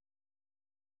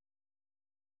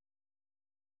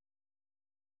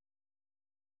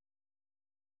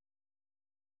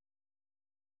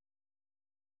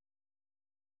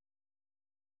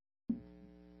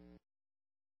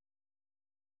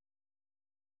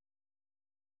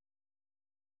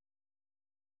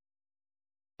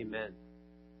Amen.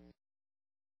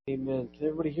 Amen. Can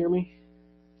everybody hear me?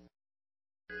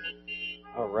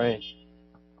 All right.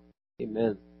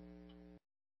 Amen.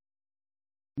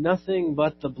 Nothing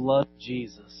but the blood of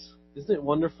Jesus. Isn't it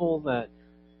wonderful that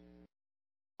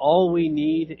all we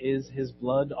need is His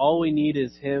blood? All we need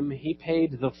is Him. He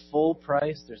paid the full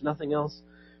price. There's nothing else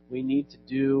we need to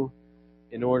do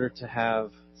in order to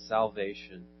have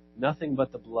salvation. Nothing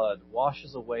but the blood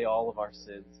washes away all of our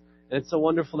sins. And it's so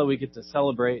wonderful that we get to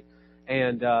celebrate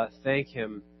and thank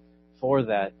Him for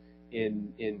that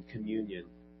in communion.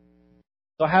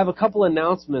 So I have a couple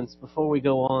announcements before we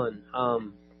go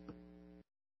on.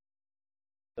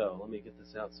 So let me get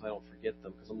this out so I don't forget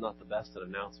them, because I'm not the best at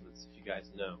announcements, if you guys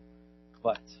know.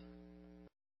 But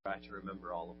try to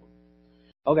remember all of them.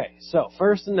 Okay, so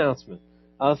first announcement.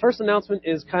 The first announcement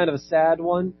is kind of a sad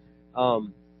one.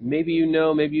 Maybe you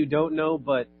know, maybe you don't know,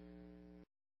 but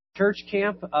church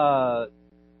camp,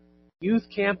 youth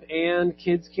camp, and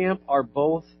kids camp are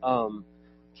both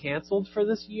canceled for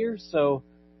this year. So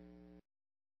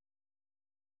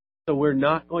we're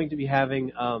not going to be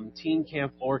having teen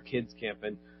camp or kids camp.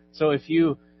 And so if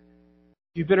you've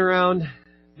been around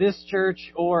this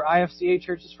church or IFCA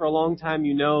churches for a long time,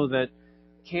 you know that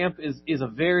camp is a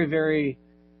very, very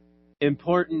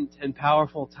important and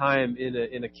powerful time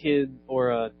in a kid or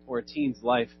a teen's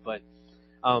life. But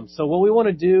so what we want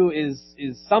to do is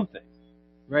something,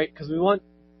 right? Because we want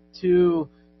to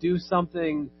do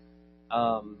something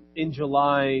in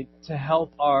July to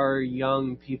help our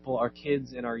young people, our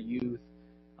kids and our youth,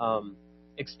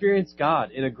 experience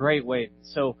God in a great way.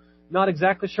 So not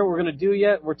exactly sure what we're going to do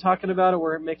yet. We're talking about it.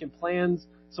 We're making plans.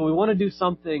 So we want to do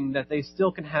something that they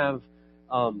still can have,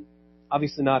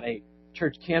 obviously not a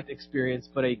church camp experience,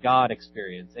 but a God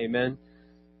experience. Amen?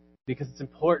 Because it's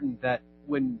important that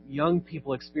when young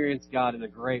people experience God in a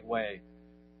great way,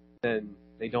 then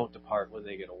they don't depart when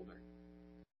they get older.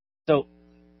 So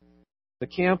the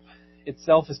camp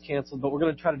itself is canceled, but we're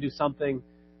going to try to do something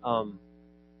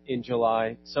in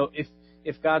July. So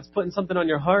if God's putting something on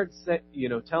your heart,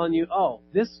 telling you, oh,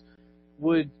 this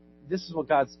is what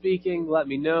God's speaking, let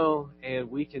me know,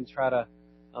 and we can try to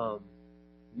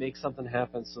make something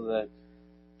happen so that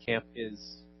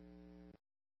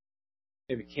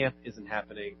maybe camp isn't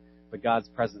happening, but God's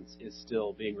presence is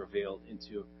still being revealed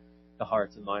into the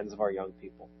hearts and minds of our young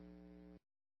people.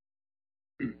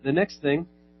 The next thing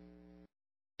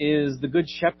is the Good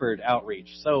Shepherd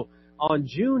outreach. So on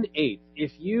June 8th,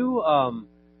 if you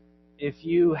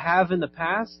have in the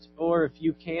past, or if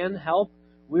you can help,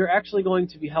 we're actually going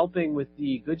to be helping with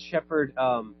the Good Shepherd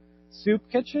soup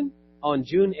kitchen on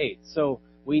June 8th. So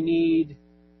we need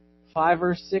 5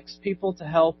 or 6 people to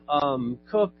help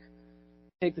cook,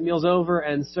 take the meals over,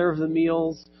 and serve the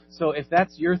meals. So if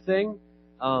that's your thing,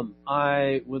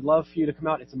 I would love for you to come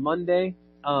out. It's a Monday.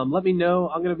 Let me know.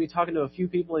 I'm going to be talking to a few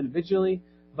people individually,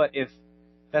 but if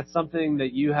that's something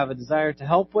that you have a desire to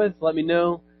help with, let me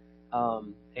know,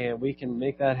 and we can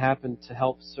make that happen to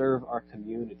help serve our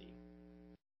community.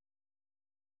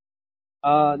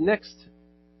 Next,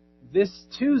 this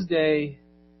Tuesday?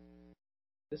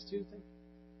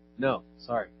 No,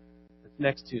 sorry. It's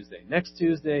next Tuesday. Next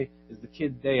Tuesday is the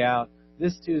kids' day out.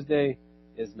 This Tuesday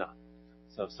is not.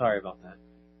 So sorry about that.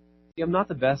 See, I'm not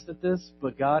the best at this,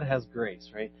 but God has grace,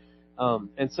 right?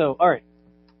 And so, all right.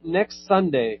 Next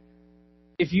Sunday,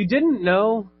 if you didn't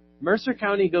know, Mercer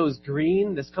County goes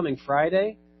green this coming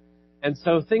Friday. And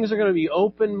so things are going to be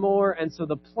open more. And so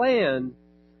the plan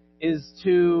is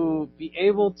to be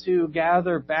able to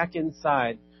gather back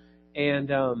inside.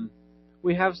 And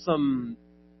we have some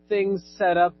things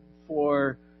set up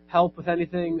for help with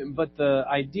anything. But the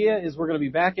idea is we're going to be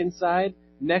back inside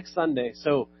next Sunday.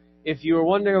 So if you were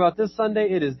wondering about this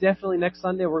Sunday, it is definitely next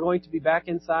Sunday. We're going to be back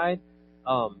inside.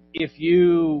 If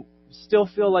you still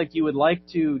feel like you would like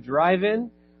to drive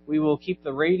in, we will keep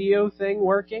the radio thing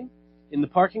working in the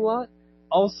parking lot.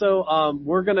 Also,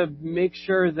 we're going to make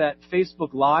sure that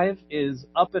Facebook Live is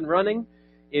up and running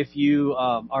if you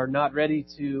are not ready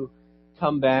to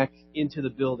come back into the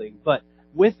building. But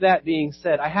with that being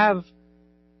said, I have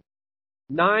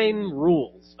 9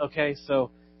 rules. Okay,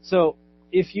 so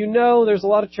if you know, there's a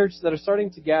lot of churches that are starting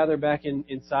to gather back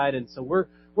inside, and so we're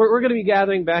going to be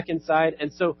gathering back inside.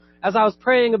 And so as I was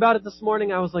praying about it this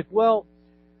morning, I was like, well,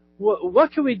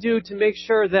 what can we do to make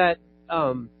sure that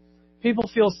people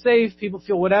feel safe, people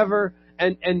feel whatever,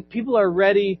 and people are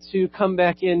ready to come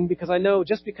back in? Because I know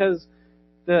just because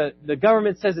the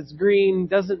government says it's green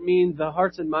doesn't mean the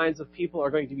hearts and minds of people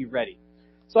are going to be ready.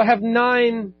 So I have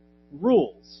 9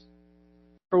 rules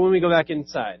for when we go back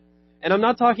inside. And I'm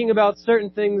not talking about certain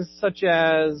things such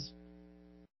as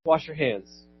wash your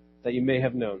hands that you may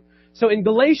have known. So in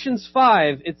Galatians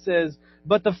 5, it says,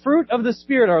 "But the fruit of the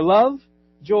Spirit are love,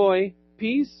 joy,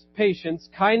 peace, patience,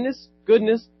 kindness,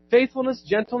 goodness, faithfulness,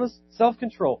 gentleness,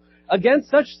 self-control. Against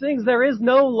such things there is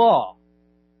no law."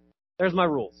 There's my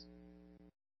rules.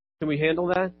 Can we handle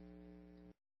that?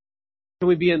 Can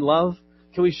we be in love?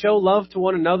 Can we show love to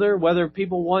one another, whether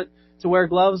people want to wear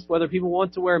gloves, whether people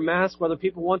want to wear a mask, whether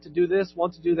people want to do this,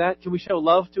 want to do that? Can we show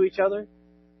love to each other?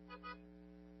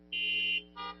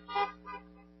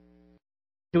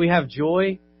 Can we have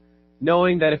joy,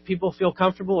 knowing that if people feel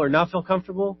comfortable or not feel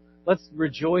comfortable, let's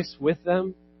rejoice with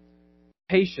them?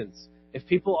 Patience. If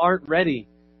people aren't ready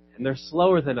and they're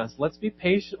slower than us, let's be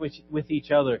patient with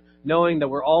each other, knowing that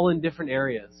we're all in different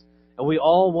areas and we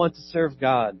all want to serve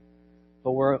God,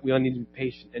 but we all need to be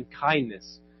patient. And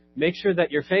kindness. Make sure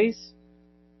that your face,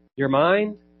 your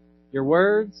mind, your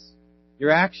words,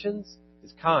 your actions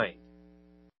is kind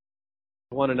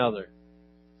to one another.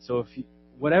 So if you,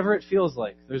 whatever it feels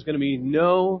like, there's going to be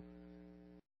no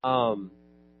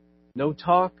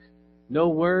talk, no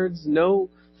words, no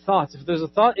thoughts. If there's a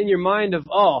thought in your mind of,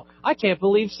 "Oh, I can't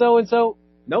believe so and so,"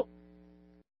 nope.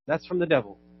 That's from the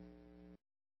devil.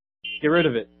 Get rid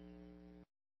of it.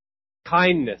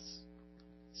 Kindness.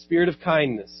 Spirit of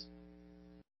kindness.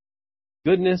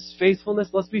 Goodness,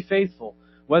 faithfulness. Let's be faithful.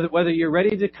 Whether you're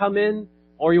ready to come in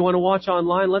or you want to watch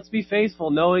online, let's be faithful,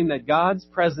 knowing that God's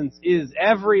presence is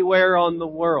everywhere on the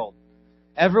world.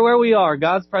 Everywhere we are,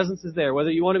 God's presence is there. Whether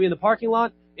you want to be in the parking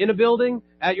lot, in a building,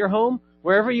 at your home,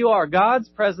 wherever you are, God's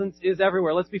presence is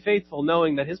everywhere. Let's be faithful,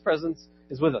 knowing that His presence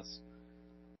is with us.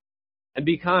 And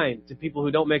be kind to people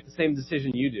who don't make the same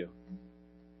decision you do.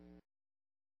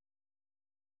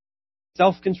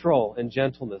 Self-control and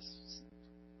gentleness.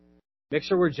 Make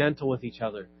sure we're gentle with each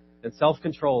other and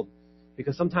self-controlled,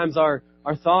 because sometimes our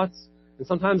thoughts and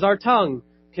sometimes our tongue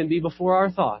can be before our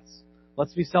thoughts.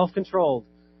 Let's be self-controlled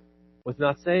with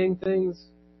not saying things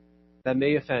that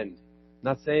may offend,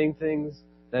 not saying things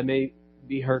that may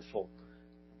be hurtful.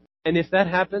 And if that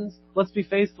happens, let's be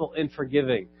faithful in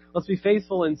forgiving. Let's be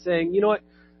faithful in saying, "You know what,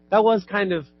 that was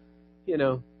kind of,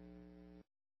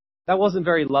 that wasn't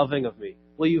very loving of me.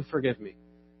 Will you forgive me?"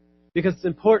 Because it's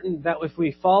important that if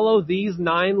we follow these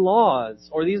 9 laws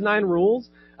or these 9 rules,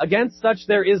 against such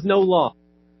there is no law.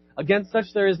 Against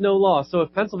such there is no law. So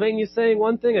if Pennsylvania is saying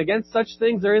one thing, against such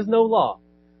things there is no law.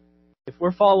 If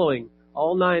we're following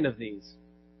all 9 of these.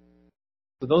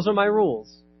 So those are my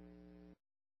rules.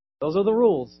 Those are the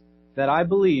rules that I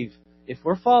believe if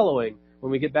we're following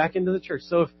when we get back into the church.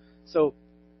 So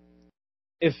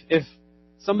if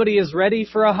somebody is ready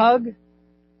for a hug,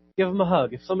 give them a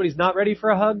hug. If somebody's not ready for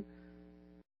a hug,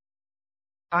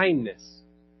 kindness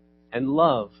and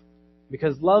love.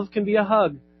 Because love can be a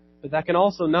hug, but that can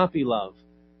also not be love.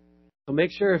 So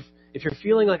make sure if you're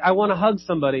feeling like, "I want to hug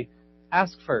somebody,"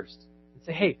 ask first. And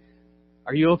say, "Hey,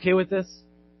 are you okay with this?"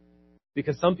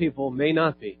 Because some people may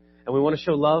not be. And we want to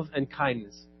show love and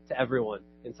kindness to everyone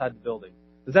inside the building.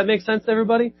 Does that make sense to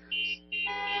everybody?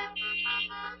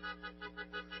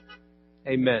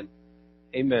 Amen.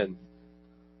 Amen.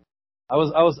 I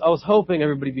was hoping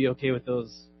everybody be okay with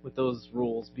those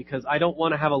rules, because I don't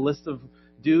want to have a list of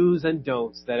do's and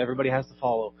don'ts that everybody has to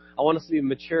follow. I want us to be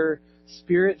mature,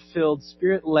 Spirit-filled,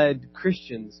 Spirit-led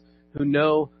Christians who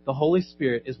know the Holy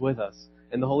Spirit is with us,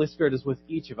 and the Holy Spirit is with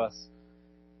each of us,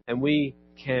 and we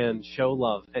can show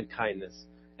love and kindness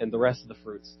and the rest of the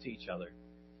fruits to each other.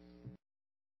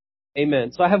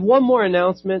 Amen. So I have one more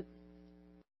announcement.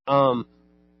 If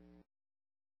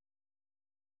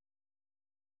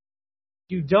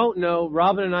you don't know,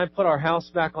 Robin and I put our house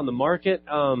back on the market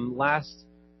last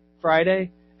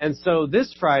Friday. And so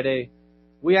this Friday,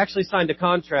 we actually signed a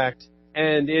contract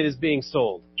and it is being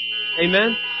sold.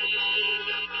 Amen?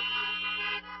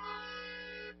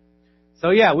 So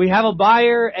yeah, we have a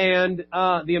buyer, and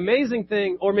the amazing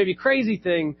thing, or maybe crazy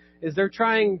thing, is they're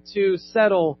trying to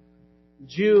settle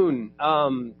June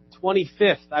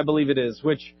 25th, I believe it is,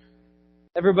 which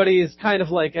everybody is kind of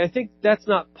like, I think that's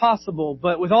not possible,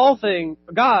 but with all things,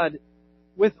 God,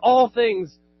 with all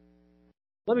things,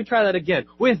 let me try that again.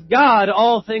 With God,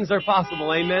 all things are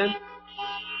possible. Amen?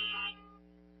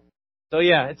 So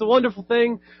yeah, it's a wonderful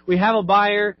thing. We have a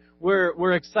buyer.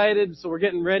 We're excited, so we're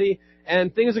getting ready.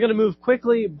 And things are going to move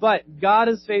quickly, but God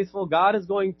is faithful. God is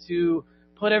going to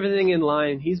put everything in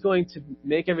line. He's going to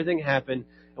make everything happen.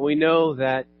 And we know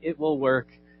that it will work.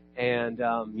 And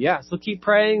so keep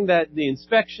praying that the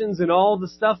inspections and all the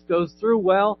stuff goes through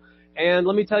well. And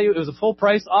let me tell you, it was a full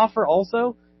price offer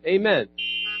also. Amen.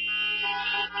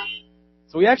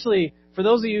 So we actually, for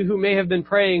those of you who may have been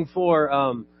praying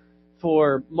for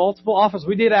multiple offers,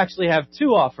 we did actually have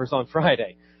 2 offers on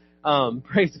Friday.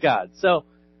 Praise God. So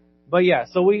But yeah,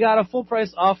 so we got a full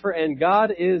price offer, and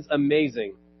God is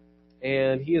amazing.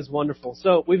 And He is wonderful.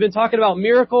 So we've been talking about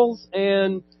miracles,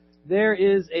 and there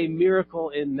is a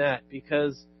miracle in that,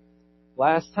 because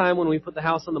last time when we put the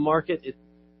house on the market, it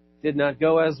did not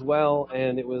go as well,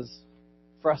 and it was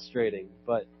frustrating.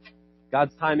 But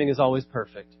God's timing is always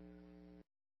perfect.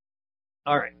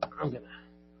 All right, I'm going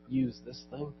to use this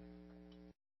thing.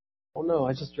 Oh no,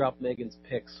 I just dropped Megan's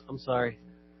picks. I'm sorry.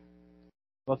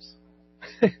 Whoops.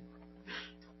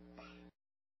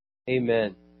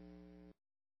 Amen.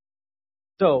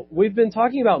 So, we've been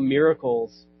talking about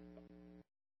miracles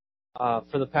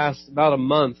for the past about a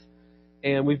month,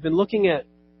 and we've been looking at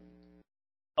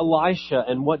Elisha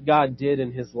and what God did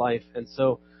in his life, and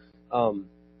so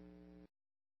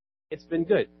it's been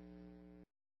good.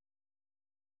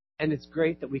 And it's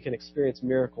great that we can experience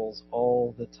miracles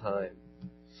all the time.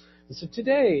 And so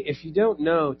today, if you don't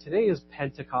know, today is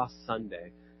Pentecost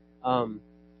Sunday.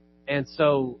 And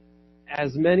so,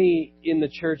 as many in the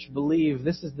church believe,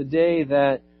 this is the day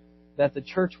that the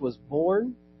church was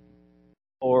born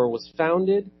or was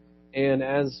founded. And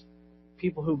as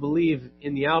people who believe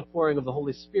in the outpouring of the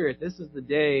Holy Spirit, this is the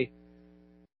day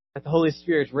that the Holy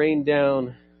Spirit rained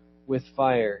down with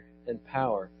fire and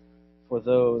power for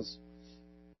those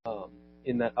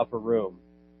in that upper room,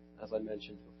 as I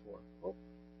mentioned before. Oh.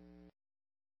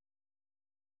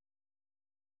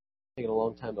 Taking a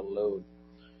long time to load.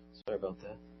 Sorry about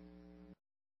that.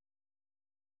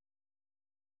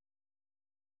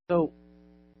 So,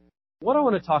 what I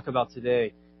want to talk about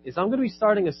today is I'm going to be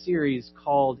starting a series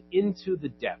called Into the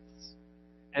Depths.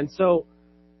 And so,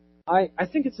 I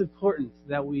think it's important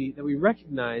that we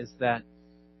recognize that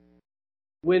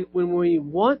when we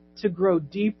want to grow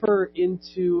deeper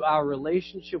into our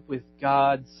relationship with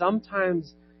God,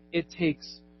 sometimes it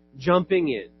takes jumping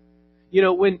in. You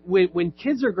know, when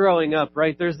kids are growing up,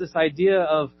 right, there's this idea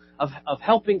of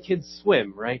helping kids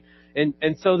swim, right?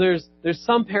 And so there's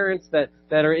some parents that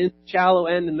are in the shallow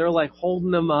end, and they're like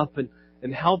holding them up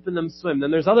and helping them swim. Then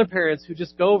there's other parents who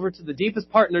just go over to the deepest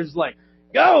part and they're just like,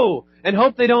 go! And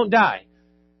hope they don't die.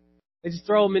 They just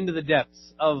throw them into the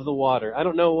depths of the water. I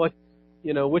don't know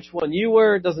which one you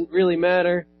were, it doesn't really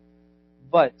matter.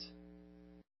 But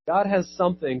God has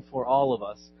something for all of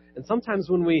us. And sometimes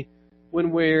when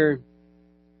we're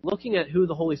looking at who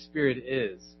the Holy Spirit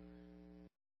is,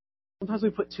 sometimes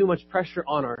we put too much pressure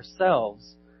on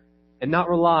ourselves and not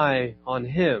rely on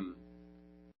Him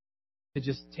to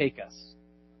just take us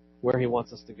where He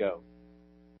wants us to go.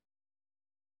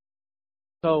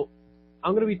 So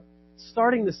I'm going to be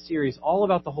starting this series all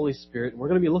about the Holy Spirit, and we're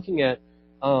going to be looking at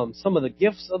some of the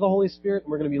gifts of the Holy Spirit,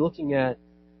 and we're going to be looking at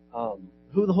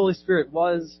who the Holy Spirit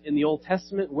was in the Old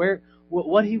Testament,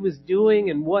 what He was doing,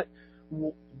 and what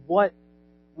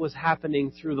was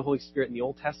happening through the Holy Spirit in the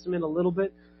Old Testament a little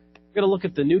bit. We're going to look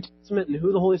at the New Testament and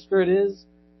who the Holy Spirit is,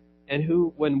 and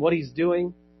what He's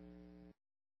doing,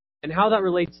 and how that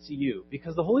relates to you.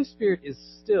 Because the Holy Spirit is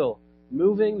still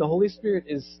moving. The Holy Spirit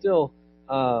is still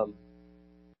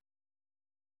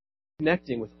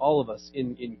connecting with all of us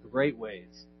in great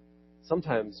ways.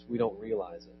 Sometimes we don't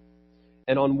realize it.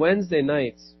 And on Wednesday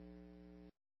nights,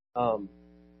 we're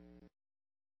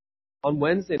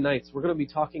going to be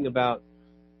talking about,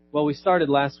 well, we started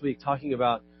last week talking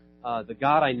about the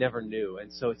God I never knew.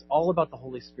 And so it's all about the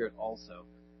Holy Spirit also.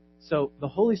 So the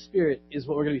Holy Spirit is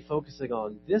what we're going to be focusing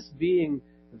on. This being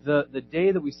the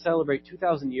day that we celebrate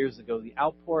 2,000 years ago, the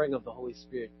outpouring of the Holy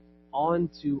Spirit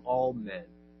onto all men.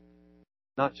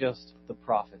 Not just the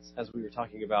prophets, as we were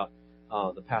talking about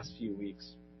the past few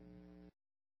weeks,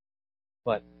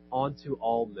 but onto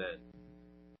all men.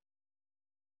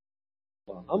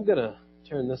 Well, I'm going to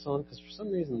turn this on because for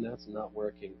some reason that's not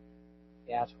working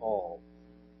at all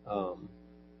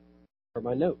for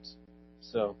my notes.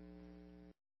 So,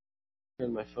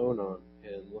 turn my phone on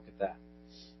and look at that.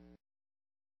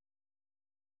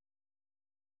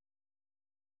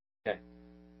 Okay.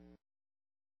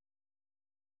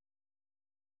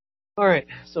 All right,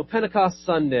 so Pentecost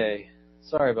Sunday.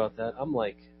 Sorry about that.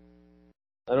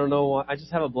 I don't know why. I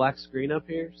just have a black screen up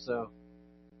here, so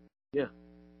yeah.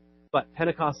 But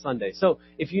Pentecost Sunday. So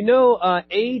if you know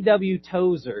A.W.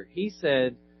 Tozer, he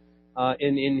said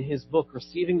in his book,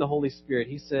 Receiving the Holy Spirit,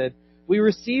 he said, we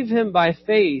receive Him by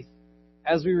faith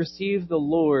as we receive the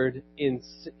Lord in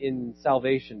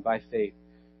salvation by faith.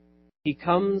 He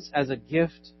comes as a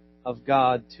gift of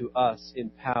God to us in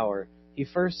power. He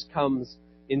first comes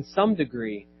in some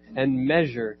degree and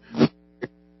measure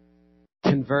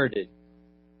converted.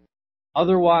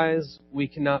 Otherwise, we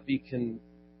cannot be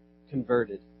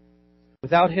converted.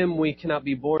 Without Him, we cannot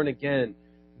be born again.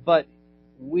 But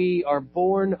we are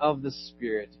born of the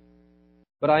Spirit.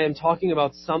 But I am talking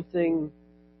about something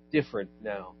different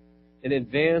now, in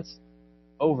advance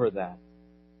over that.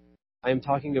 I am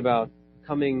talking about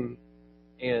coming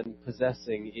and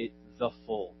possessing it the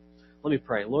full. Let me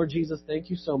pray. Lord Jesus, thank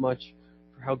you so much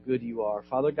for how good you are.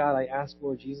 Father God, I ask,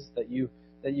 Lord Jesus, that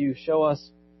you show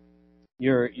us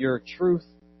your truth,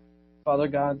 Father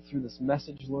God, through this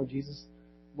message, Lord Jesus.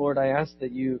 Lord, I ask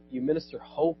that you minister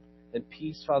hope and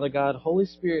peace, Father God. Holy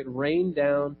Spirit, rain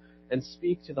down and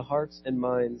speak to the hearts and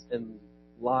minds and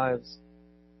lives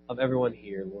of everyone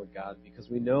here, Lord God, because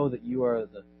we know that you are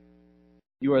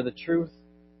the truth.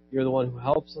 You're the one who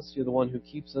helps us. You're the one who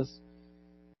keeps us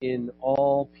in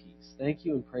all peace. Thank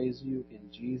you and praise you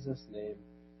in Jesus' name.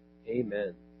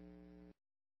 Amen.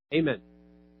 Amen.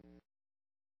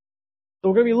 So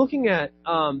we're going to be looking at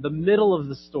the middle of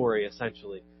the story,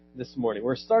 essentially, this morning.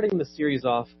 We're starting the series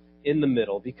off in the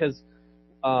middle because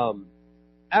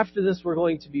after this we're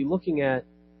going to be looking at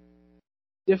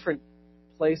different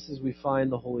places we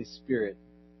find the Holy Spirit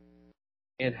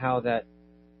and how that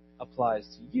applies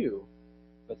to you.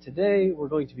 But today we're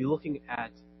going to be looking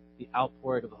at the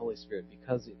outpouring of the Holy Spirit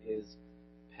because it is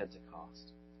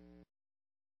Pentecost.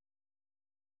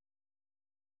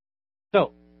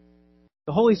 So,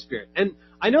 the Holy Spirit. And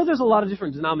I know there's a lot of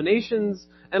different denominations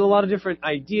and a lot of different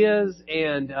ideas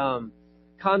and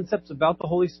concepts about the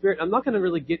Holy Spirit. I'm not going to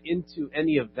really get into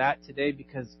any of that today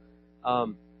because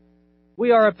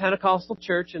we are a Pentecostal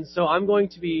church, and so I'm going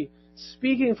to be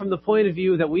speaking from the point of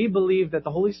view that we believe that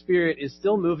the Holy Spirit is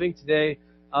still moving today,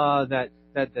 that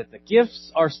the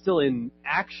gifts are still in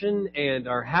action and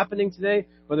are happening today,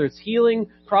 whether it's healing,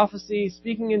 prophecy,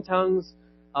 speaking in tongues,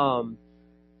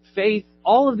 faith,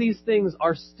 all of these things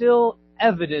are still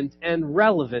evident and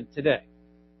relevant today.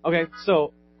 Okay,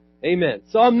 so, amen.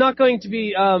 So I'm not going to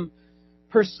be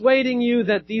persuading you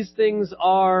that these things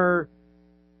are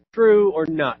true or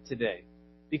not today,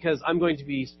 because I'm going to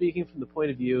be speaking from the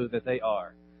point of view that they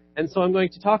are. And so I'm going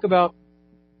to talk about,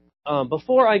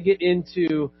 before I get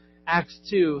into Acts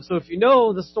 2, so if you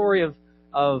know the story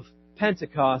of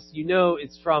Pentecost, you know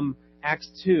it's from Acts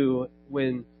 2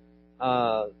 when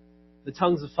the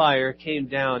tongues of fire came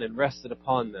down and rested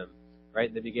upon them, right?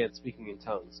 And they began speaking in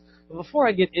tongues. But before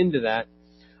I get into that,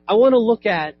 I want to look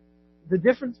at the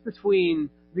difference between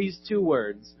these two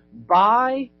words,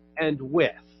 by and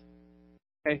with.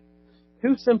 Okay?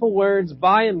 Two simple words,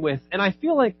 by and with. And I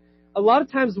feel like a lot of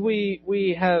times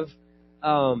we have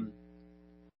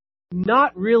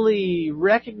not really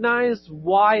recognized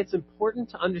why it's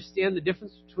important to understand the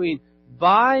difference between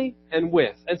by and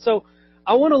with. And so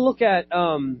I want to look at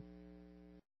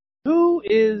who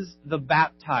is the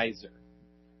baptizer?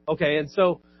 Okay, and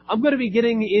so I'm going to be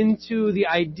getting into the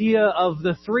idea of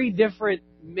the three different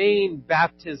main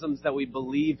baptisms that we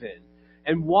believe in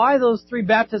and why those three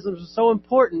baptisms are so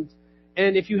important.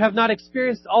 And if you have not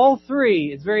experienced all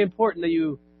three, it's very important that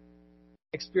you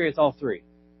experience all three.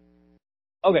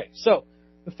 Okay, so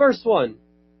the first one,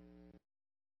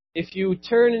 if you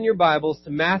turn in your Bibles to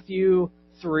Matthew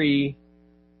 3:11.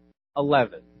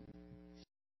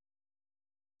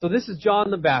 So this is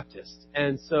John the Baptist.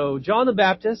 And so John the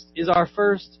Baptist is our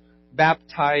first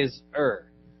baptizer.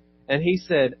 And he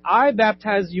said, I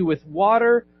baptize you with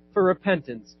water for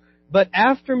repentance, but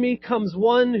after me comes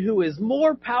one who is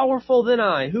more powerful than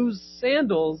I, whose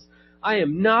sandals I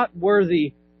am not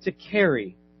worthy to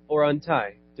carry or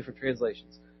untie. Different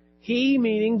translations. He,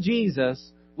 meaning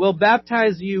Jesus, will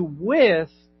baptize you with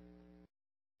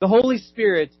the Holy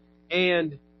Spirit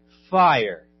and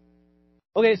fire.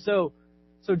 Okay, so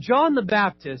John the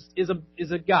Baptist is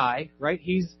a guy, right?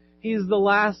 He's the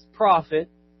last prophet.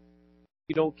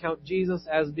 You don't count Jesus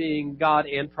as being God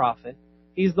and prophet.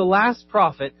 He's the last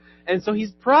prophet. And so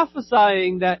he's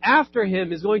prophesying that after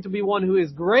him is going to be one who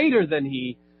is greater than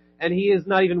he, and he is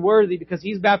not even worthy because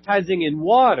he's baptizing in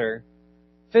water,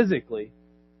 physically,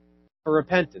 for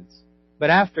repentance. But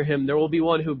after him, there will be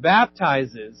one who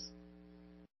baptizes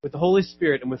with the Holy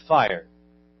Spirit and with fire.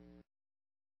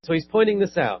 So he's pointing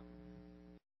this out.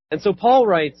 And so Paul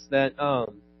writes that,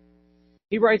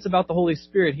 he writes about the Holy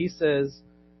Spirit. He says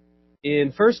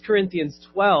in 1 Corinthians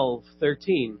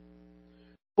 12:13,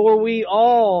 for we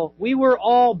were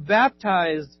all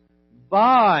baptized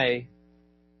by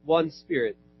one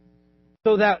Spirit,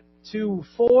 so that to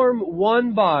form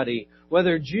one body,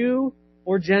 whether Jew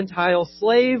or Gentile,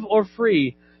 slave or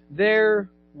free, there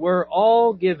were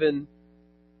all given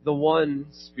the one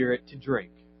Spirit to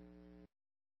drink.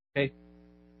 Okay?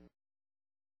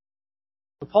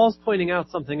 So Paul's pointing out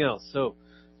something else. So,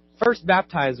 first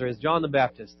baptizer is John the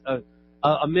Baptist,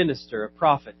 a minister, a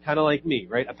prophet, kind of like me,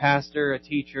 right? A pastor, a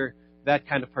teacher, that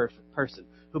kind of person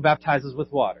who baptizes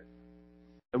with water.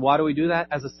 And why do we do that?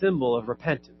 As a symbol of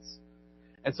repentance.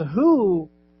 And so who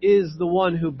is the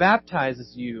one who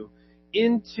baptizes you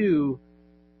into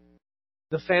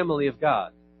the family of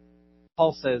God?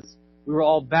 Paul says we were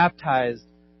all baptized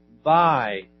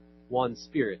by one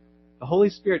Spirit. The Holy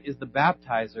Spirit is the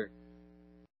baptizer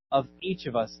of each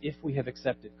of us if we have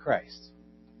accepted Christ.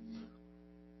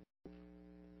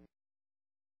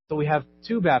 So we have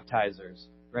two baptizers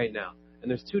right now. And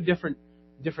there's two different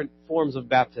forms of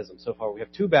baptism so far. We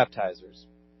have two baptizers.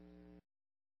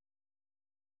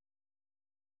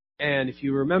 And if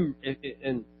you remember,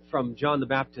 and from John the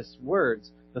Baptist's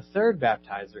words, the third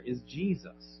baptizer is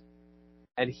Jesus.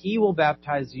 And He will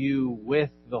baptize you with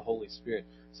the Holy Spirit.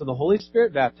 So the Holy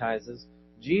Spirit baptizes,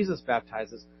 Jesus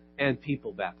baptizes, and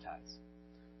people baptize.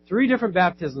 Three different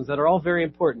baptisms that are all very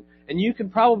important. And you can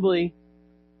probably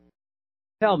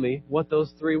tell me what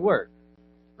those three were.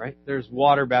 Right? There's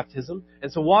water baptism.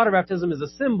 And so water baptism is a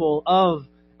symbol of,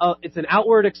 it's an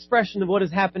outward expression of what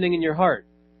is happening in your heart.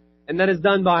 And that is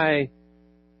done by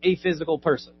a physical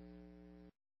person.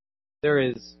 There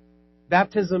is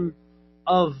baptism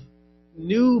of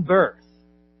new birth.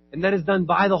 And that is done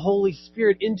by the Holy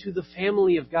Spirit into the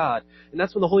family of God. And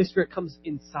that's when the Holy Spirit comes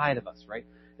inside of us, right?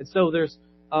 And so there's,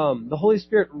 the Holy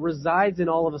Spirit resides in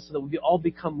all of us so that we all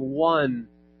become one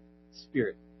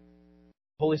Spirit.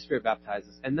 Holy Spirit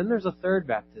baptizes. And then there's a third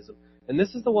baptism. And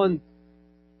this is the one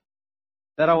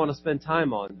that I want to spend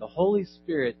time on. The Holy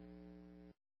Spirit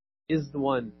is the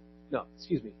one,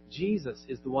 Jesus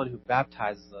is the one who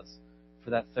baptizes us for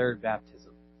that third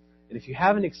baptism. And if you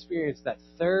haven't experienced that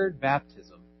third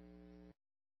baptism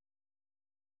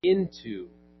into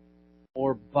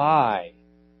or by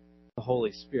the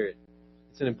Holy Spirit,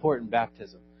 it's an important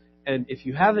baptism. And if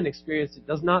you haven't experienced it,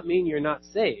 does not mean you're not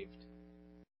saved.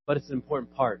 But it's an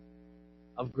important part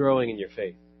of growing in your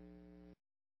faith.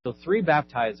 So 3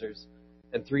 baptizers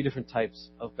and 3 different types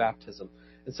of baptism.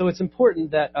 And so it's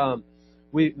important that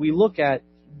we look at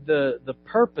the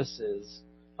purposes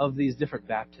of these different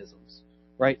baptisms.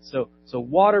 Right? So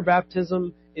water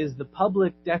baptism is the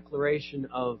public declaration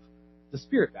of the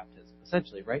Spirit baptism,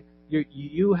 essentially, right?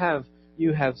 You have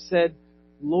said,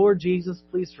 Lord Jesus,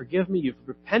 please forgive me. You've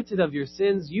repented of your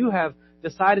sins. You have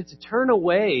decided to turn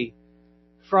away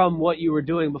from what you were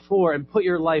doing before and put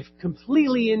your life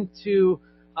completely into,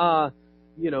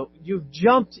 you've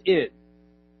jumped in.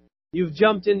 You've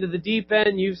jumped into the deep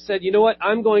end. You've said, you know what,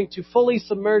 I'm going to fully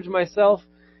submerge myself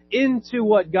into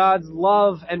what God's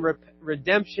love and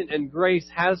redemption and grace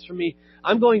has for me.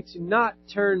 I'm going to not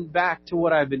turn back to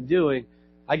what I've been doing.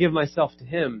 I give myself to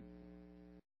Him.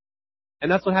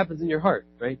 And that's what happens in your heart,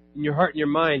 right? In your heart and your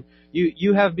mind.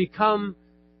 You have become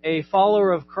a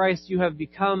follower of Christ. You have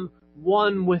become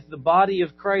one with the body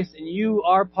of Christ, and you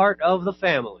are part of the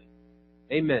family.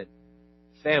 Amen.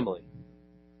 Family.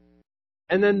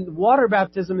 And then water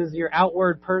baptism is your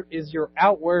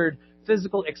outward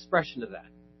physical expression of that.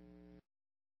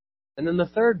 And then the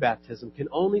third baptism can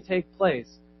only take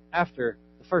place after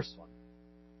the first one.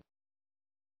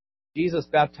 Jesus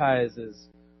baptizes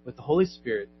with the Holy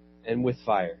Spirit and with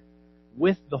fire.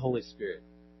 With the Holy Spirit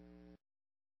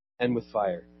and with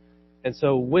fire. And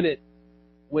so when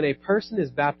a person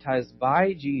is baptized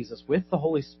by Jesus with the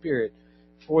Holy Spirit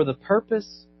for the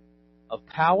purpose of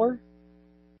power,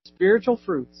 spiritual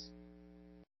fruits,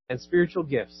 and spiritual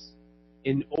gifts,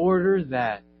 in order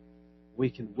that we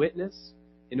can witness,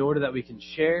 in order that we can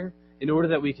share, in order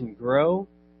that we can grow,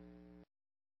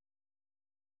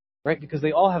 right? Because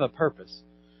they all have a purpose.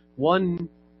 One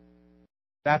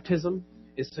baptism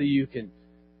is so you can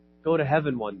go to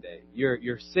heaven one day.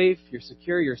 You're safe, you're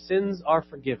secure, your sins are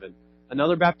forgiven.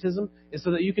 Another baptism is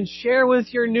so that you can share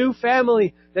with your new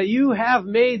family that you have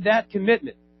made that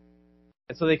commitment.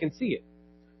 And so they can see it.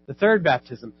 The third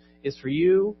baptism is for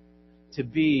you to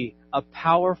be a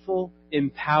powerful,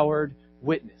 empowered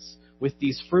witness with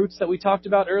these fruits that we talked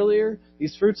about earlier,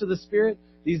 these fruits of the Spirit,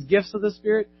 these gifts of the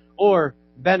Spirit, or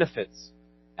benefits,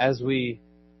 as he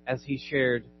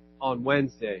shared on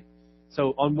Wednesday.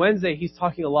 So on Wednesday, he's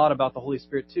talking a lot about the Holy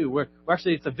Spirit too. We're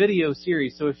actually, it's a video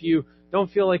series, so if you don't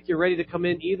feel like you're ready to come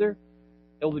in either,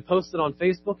 it will be posted on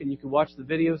Facebook, and you can watch the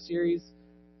video series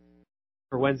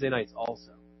for Wednesday nights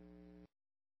also.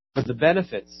 But the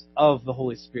benefits of the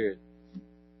Holy Spirit.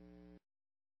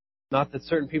 Not that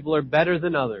certain people are better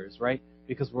than others, right?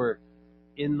 Because we're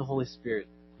in the Holy Spirit.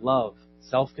 Love,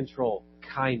 self-control,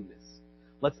 kindness.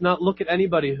 Let's not look at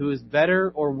anybody who is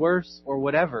better or worse or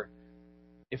whatever.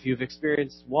 If you've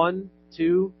experienced 1,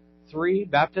 2, 3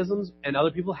 baptisms and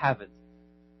other people haven't.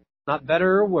 Not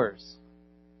better or worse.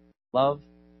 Love,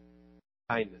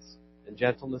 kindness, and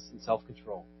gentleness and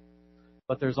self-control.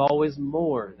 But there's always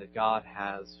more that God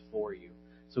has for you.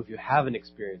 So if you haven't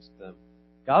experienced them,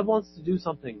 God wants to do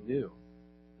something new.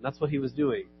 And that's what He was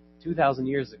doing 2,000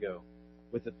 years ago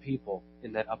with the people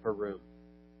in that upper room.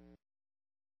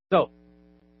 So,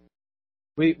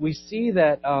 we see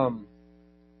that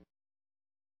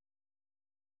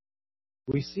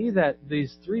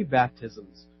these three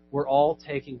baptisms were all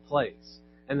taking place,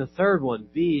 and the third one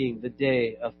being the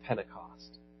day of Pentecost.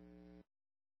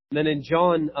 And then in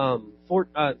John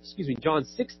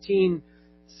 16,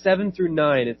 7 through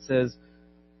 9, it says,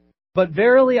 "But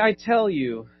verily I tell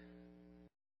you,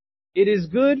 it is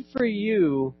good for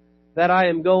you that I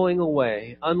am going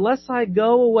away. Unless I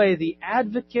go away, the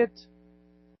Advocate,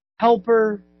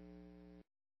 Helper,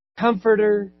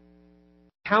 Comforter,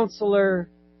 Counselor,"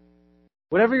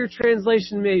 whatever your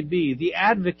translation may be, the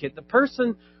Advocate, the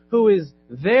person who is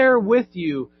there with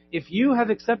you. If you have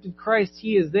accepted Christ,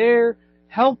 He is there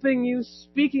helping you,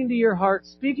 speaking to your heart,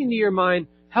 speaking to your mind,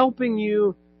 helping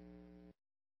you,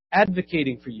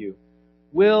 advocating for you,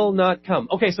 will not come.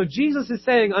 Okay, so Jesus is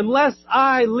saying, unless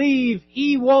I leave,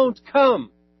 He won't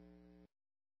come.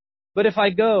 But if I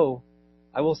go,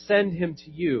 I will send Him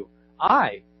to you.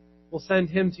 I will send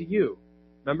Him to you.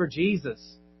 Remember,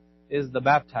 Jesus is the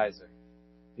baptizer,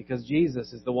 because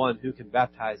Jesus is the one who can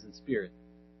baptize in spirit.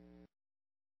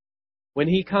 When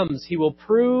He comes, He will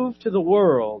prove to the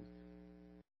world,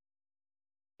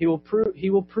 He will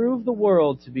prove the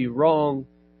world to be wrong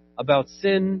about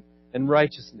sin and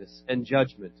righteousness and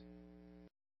judgment,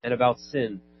 and about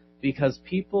sin, because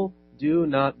people do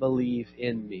not believe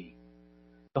in me.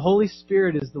 The Holy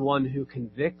Spirit is the one who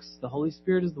convicts. The Holy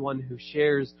Spirit is the one who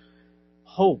shares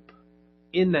hope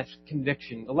in that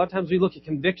conviction. A lot of times we look at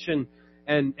conviction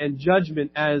and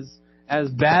judgment as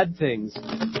bad things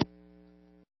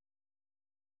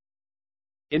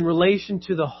in relation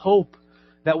to the hope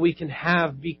that we can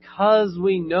have because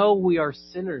we know we are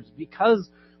sinners, because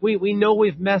we know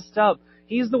we've messed up.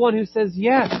 He's the one who says,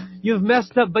 yeah, you've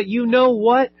messed up, but you know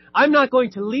what? I'm not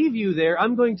going to leave you there.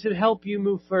 I'm going to help you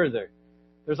move further.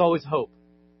 There's always hope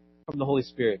from the Holy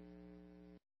Spirit.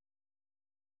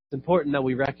 It's important that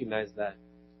we recognize that.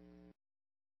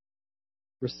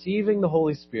 Receiving the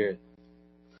Holy Spirit.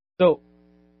 So,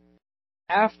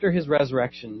 after His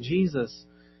resurrection, Jesus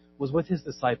was with His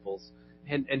disciples,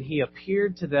 and He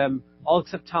appeared to them, all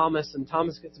except Thomas, and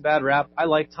Thomas gets a bad rap. I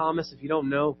like Thomas, if you don't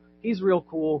know. He's real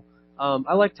cool.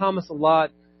 I like Thomas a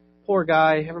lot. Poor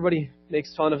guy. Everybody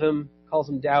makes fun of him, calls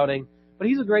him doubting, but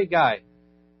he's a great guy.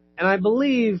 And I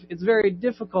believe it's very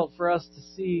difficult for us to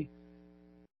see.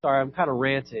 Sorry, I'm kind of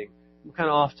ranting. I'm kind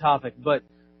of off topic, but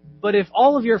if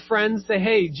all of your friends say,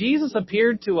 hey, Jesus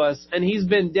appeared to us and He's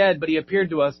been dead, but He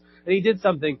appeared to us and He did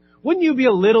something, wouldn't you be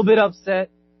a little bit upset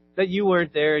that you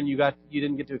weren't there and you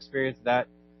didn't get to experience that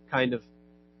kind of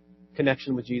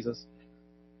connection with Jesus?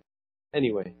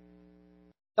 Anyway,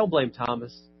 don't blame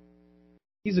Thomas.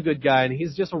 He's a good guy and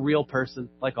he's just a real person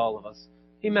like all of us.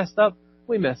 He messed up,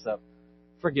 we mess up.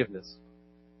 Forgiveness.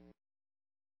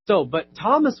 So, but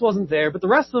Thomas wasn't there, but the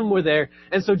rest of them were there.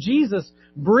 And so Jesus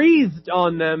breathed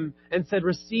on them and said,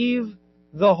 receive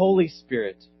the Holy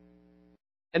Spirit.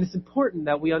 And it's important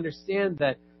that we understand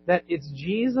that it's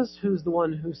Jesus who's the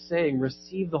one who's saying,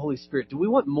 receive the Holy Spirit. Do we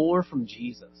want more from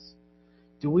Jesus?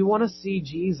 Do we want to see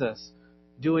Jesus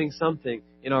doing something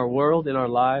in our world, in our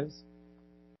lives?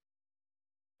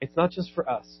 It's not just for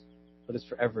us, but it's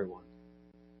for everyone.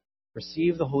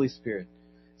 Receive the Holy Spirit.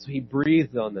 So He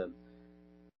breathed on them.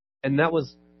 And that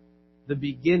was the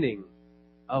beginning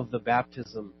of the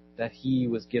baptism that He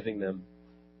was giving them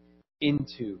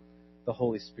into the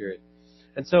Holy Spirit.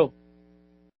 And so,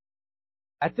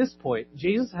 at this point,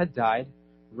 Jesus had died,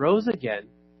 rose again,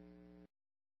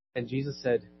 and Jesus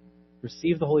said,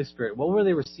 receive the Holy Spirit. What were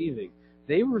they receiving?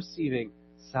 They were receiving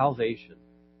salvation.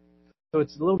 So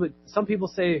it's a little bit, some people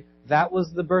say that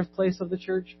was the birthplace of the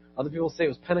church. Other people say it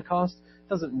was Pentecost. It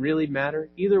doesn't really matter.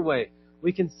 Either way,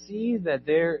 we can see that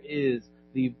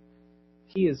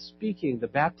He is speaking the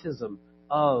baptism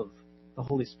of the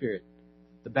Holy Spirit,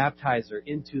 the baptizer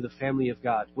into the family of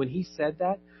God. When He said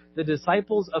that, the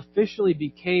disciples officially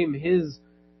became His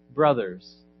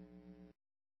brothers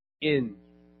in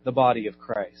the body of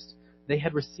Christ. They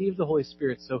had received the Holy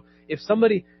Spirit. So if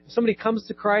somebody comes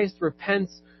to Christ,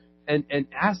 repents, and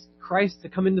asks Christ to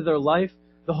come into their life,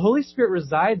 the Holy Spirit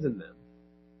resides in them.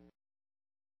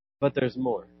 But there's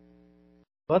more.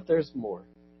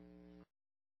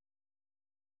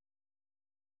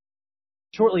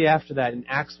 Shortly after that, in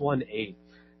Acts 1:8,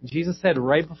 Jesus said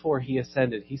right before He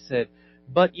ascended, He said,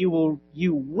 but you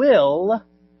will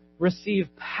receive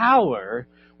power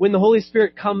when the Holy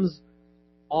Spirit comes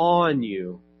on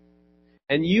you.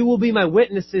 And you will be my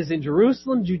witnesses in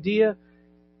Jerusalem, Judea,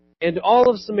 and all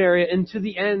of Samaria, and to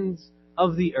the ends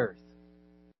of the earth.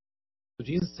 So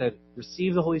Jesus said,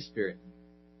 receive the Holy Spirit.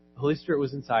 The Holy Spirit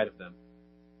was inside of them.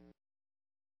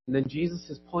 And then Jesus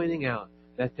is pointing out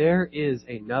that there is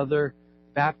another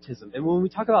baptism. And when we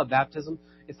talk about baptism,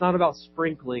 it's not about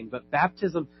sprinkling, but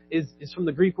baptism is from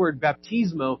the Greek word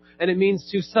baptismo, and it means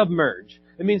to submerge.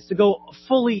 It means to go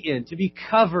fully in, to be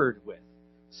covered with,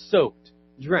 soaked,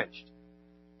 drenched,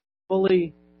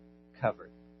 fully covered.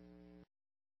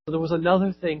 So there was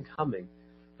another thing coming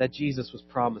that Jesus was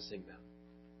promising them.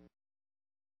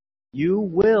 You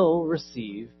will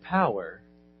receive power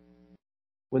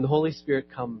when the Holy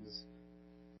Spirit comes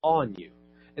on you.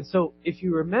 And so, if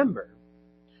you remember,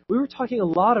 we were talking a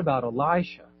lot about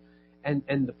Elisha and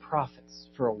the prophets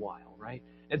for a while, right?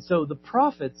 And so the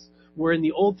prophets were in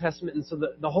the Old Testament, and so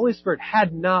the Holy Spirit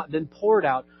had not been poured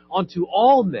out onto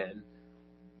all men.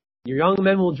 Your young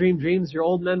men will dream dreams, your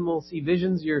old men will see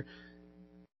visions,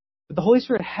 but the Holy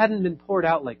Spirit hadn't been poured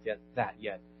out like that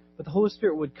yet. But the Holy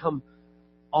Spirit would come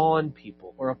on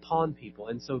people or upon people.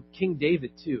 And so King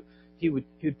David too, he would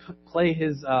play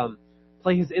his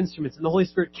instruments, and the Holy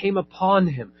Spirit came upon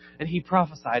him, and he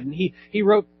prophesied, and he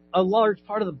wrote a large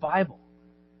part of the Bible.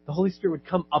 The Holy Spirit would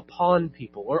come upon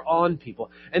people or on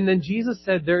people. And then Jesus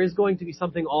said there is going to be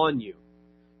something on you.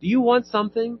 Do you want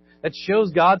something that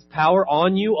shows God's power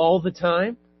on you all the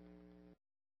time?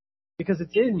 Because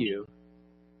it's in you.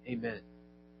 Amen.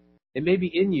 It may be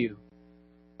in you,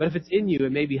 but if it's in you,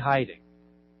 it may be hiding.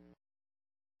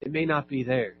 It may not be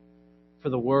there for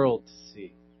the world to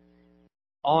see.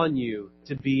 On you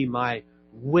to be my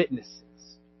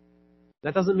witnesses.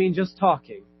 That doesn't mean just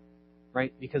talking,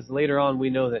 right? Because later on we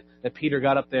know that Peter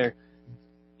got up there,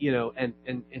 and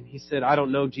he said, I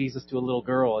don't know Jesus, to a little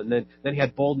girl. And then he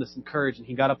had boldness and courage, and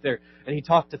he got up there and he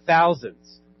talked to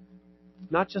thousands.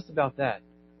 Not just about that,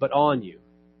 but on you.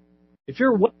 If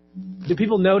you're wet, do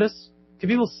people notice? Can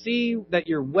people see that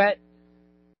you're wet?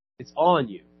 It's on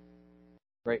you,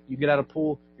 right? You get out of the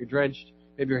pool, you're drenched.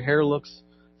 Maybe your hair looks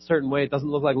a certain way. It doesn't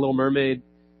look like Little Mermaid,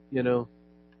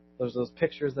 There's those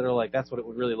pictures that are like, that's what it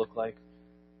would really look like.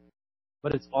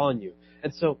 But it's on you.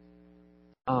 And so,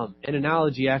 an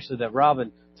analogy actually that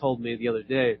Robin told me the other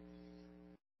day,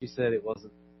 she said it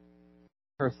wasn't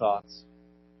her thoughts,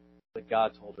 but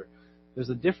God told her. There's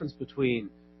a difference between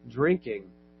drinking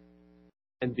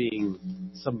and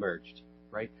being submerged,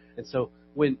 right? And so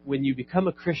when you become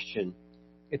a Christian,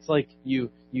 it's like you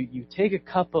take a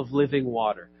cup of living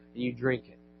water and you drink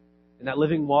it. And that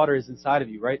living water is inside of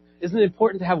you, right? Isn't it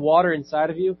important to have water inside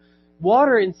of you?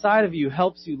 Water inside of you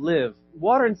helps you live.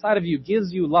 Water inside of you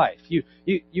gives you life. You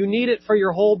need it for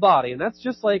your whole body. And that's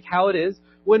just like how it is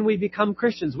when we become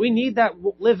Christians. We need that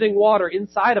living water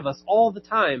inside of us all the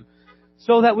time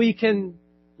so that we can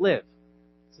live,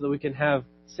 so that we can have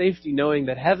safety knowing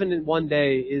that heaven in one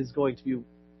day is going to be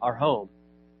our home.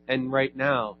 And right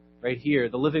now, right here,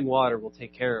 the living water will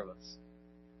take care of us.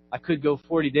 I could go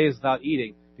 40 days without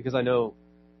eating because I know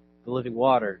the living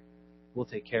water will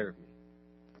take care of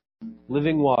me.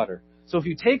 Living water. So if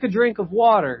you take a drink of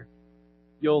water,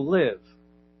 you'll live.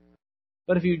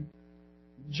 But if you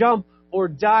jump or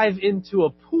dive into a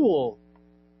pool,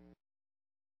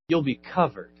 you'll be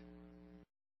covered.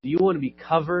 Do you want to be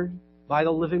covered by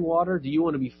the living water? Do you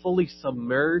want to be fully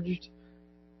submerged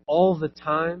all the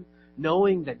time,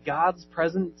 knowing that God's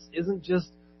presence isn't just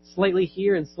slightly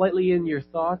here and slightly in your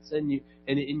thoughts and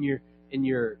in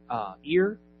your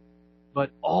ear,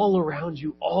 but all around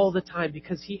you all the time,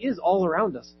 because He is all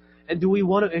around us? And do we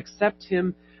want to accept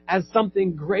Him as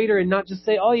something greater and not just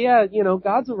say, oh yeah,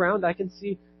 God's around, I can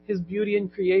see His beauty in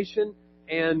creation,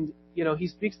 and He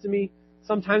speaks to me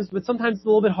sometimes, but sometimes it's a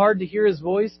little bit hard to hear His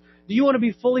voice. Do you want to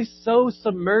be fully so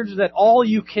submerged that all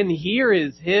you can hear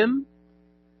is Him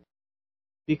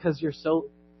because you're so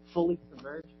fully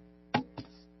submerged?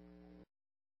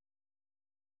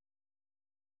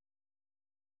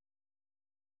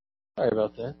 Sorry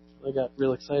about that. I got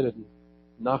real excited and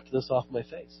knocked this off my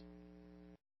face.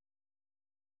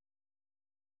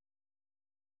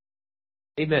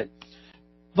 Amen.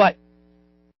 But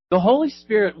the Holy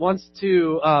Spirit wants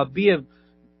to be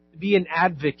an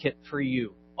advocate for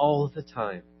you all the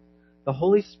time. The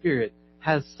Holy Spirit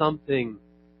has something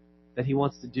that He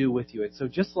wants to do with you. And so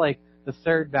just like the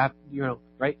third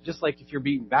right? Just like if you're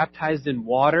being baptized in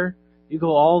water, you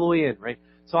go all the way in, right?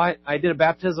 So I did a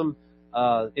baptism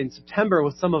in September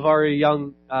with some of our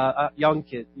young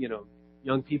kids,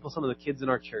 young people, some of the kids in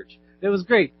our church. It was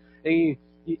great. And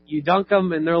you dunk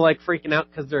them and they're like freaking out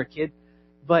because they're a kid.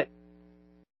 But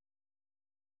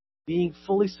being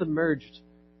fully submerged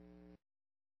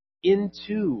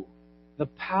into the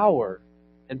power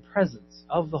and presence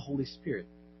of the Holy Spirit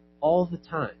all the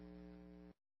time.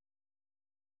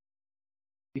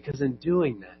 Because in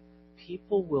doing that,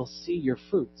 people will see your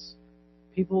fruits.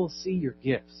 People will see your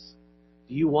gifts.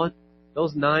 Do you want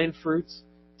those 9 fruits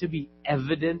to be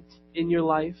evident in your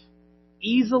life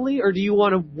easily, or do you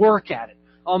want to work at it?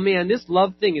 Oh man, this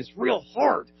love thing is real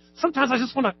hard. Sometimes I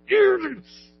just want to...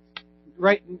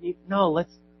 Right? No,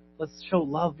 let's show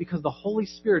love because the Holy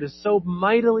Spirit is so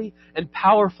mightily and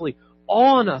powerfully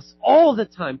on us all the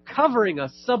time, covering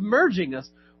us, submerging us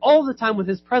all the time with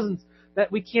His presence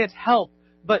that we can't help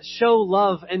but show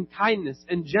love and kindness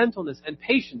and gentleness and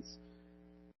patience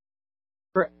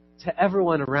to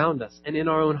everyone around us and in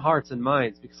our own hearts and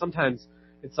minds, because sometimes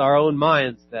it's our own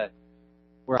minds that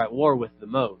we're at war with the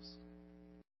most.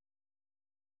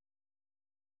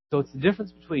 So it's the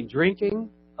difference between drinking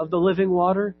of the living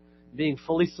water and being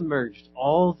fully submerged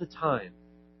all the time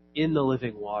in the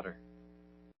living water.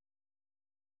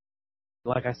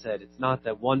 Like I said, it's not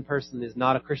that one person is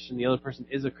not a Christian, the other person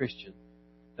is a Christian.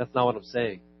 That's not what I'm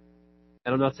saying.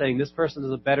 And I'm not saying this person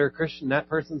is a better Christian, that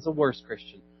person's a worse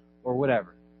Christian, or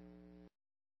whatever.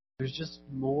 There's just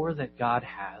more that God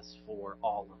has for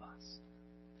all of us.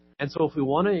 And so if we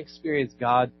want to experience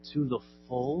God to the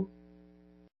full,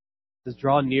 it says,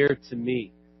 draw near to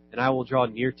me, and I will draw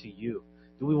near to you.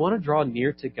 Do we want to draw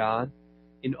near to God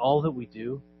in all that we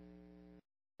do?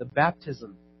 The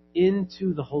baptism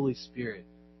into the Holy Spirit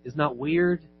is not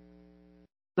weird,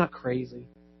 it's not crazy,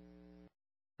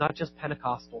 it's not just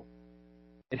Pentecostal.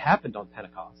 It happened on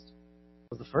Pentecost. It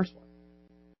was the first one.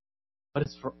 But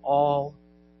it's for all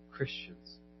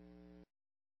Christians.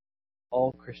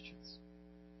 All Christians.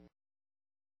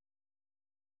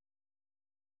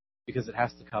 Because it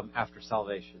has to come after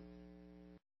salvation.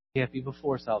 It can't be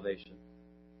before salvation.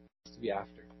 It has to be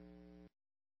after.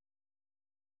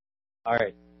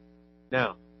 Alright.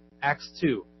 Now, Acts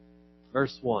 2,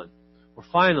 verse 1. We're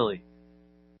finally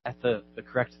at the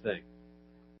correct thing.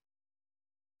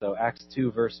 So Acts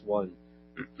 2, verse 1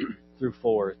 through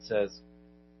 4, it says,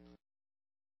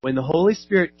 when the Holy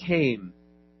Spirit came,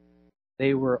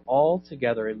 they were all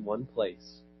together in one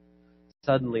place.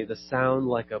 Suddenly the sound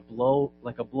like a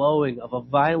blowing of a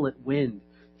violent wind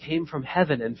came from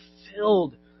heaven and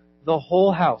filled the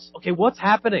whole house. Okay, what's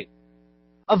happening?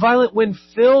 A violent wind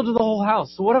filled the whole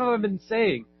house. So what have I been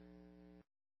saying?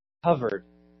 Covered,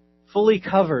 fully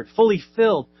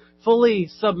filled, fully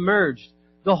submerged.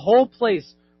 The whole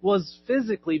place was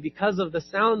physically, because of the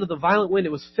sound of the violent wind,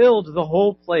 it was filled the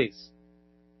whole place.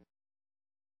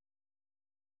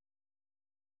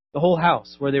 The whole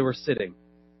house where they were sitting.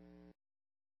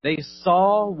 They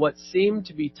saw what seemed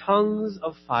to be tongues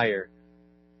of fire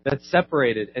that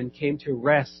separated and came to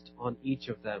rest on each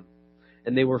of them.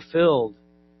 And they were filled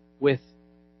with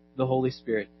the Holy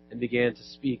Spirit and began to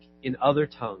speak in other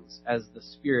tongues as the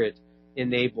Spirit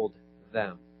enabled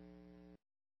them.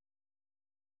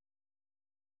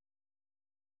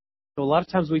 So a lot of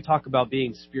times we talk about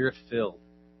being Spirit-filled.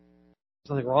 There's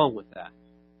nothing wrong with that.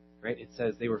 Right? It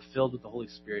says they were filled with the Holy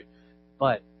Spirit.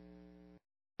 But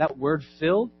that word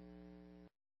filled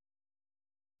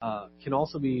can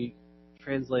also be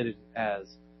translated as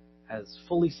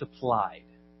fully supplied.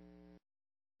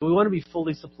 Do we want to be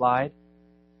fully supplied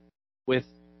with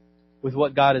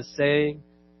what God is saying?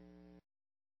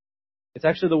 It's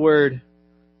actually the word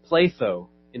pletho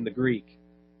in the Greek.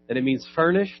 And it means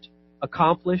furnished,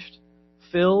 accomplished,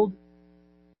 filled,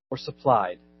 or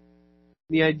supplied.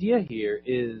 The idea here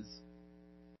is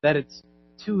that it's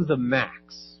to the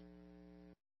max.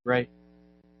 Right?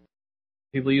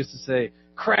 People used to say,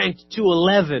 cranked to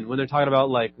 11 when they're talking about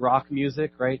like rock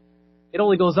music, right? It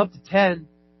only goes up to 10,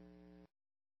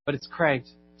 but it's cranked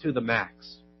to the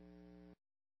max.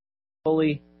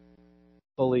 Fully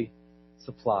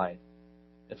supplied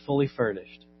and fully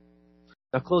furnished.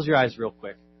 Now close your eyes real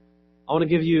quick. I want to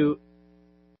give you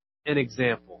an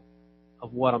example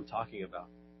of what I'm talking about.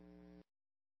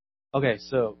 Okay,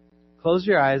 so close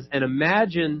your eyes and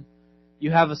imagine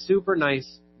you have a super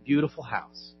nice, beautiful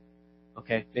house.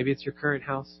 Okay, maybe it's your current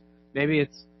house. Maybe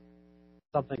it's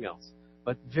something else.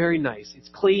 But very nice. It's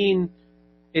clean.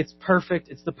 It's perfect.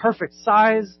 It's the perfect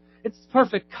size. It's the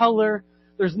perfect color.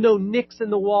 There's no nicks in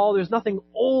the wall. There's nothing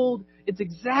old. It's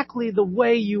exactly the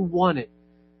way you want it.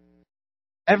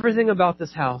 Everything about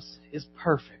this house is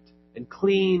perfect and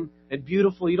clean and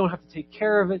beautiful. You don't have to take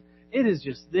care of it. It is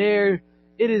just there.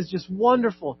 It is just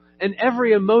wonderful. And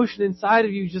every emotion inside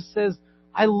of you just says,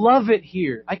 I love it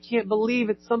here. I can't believe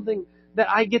it's something that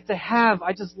I get to have.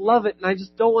 I just love it and I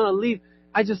just don't want to leave.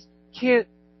 I just can't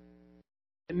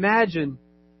imagine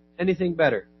anything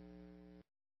better.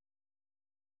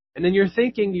 And then you're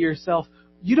thinking to yourself,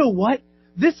 you know what?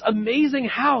 This amazing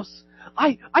house,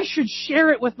 I should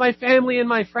share it with my family and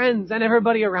my friends and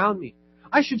everybody around me.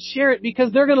 I should share it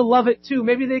because they're going to love it too.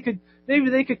 Maybe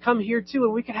they could come here too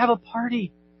and we could have a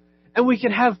party. And we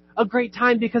could have a great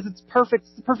time because it's perfect.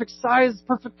 It's the perfect size,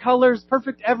 perfect colors,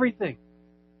 perfect everything.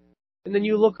 And then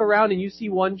you look around and you see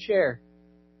one chair.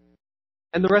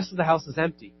 And the rest of the house is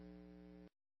empty.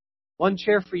 One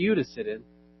chair for you to sit in.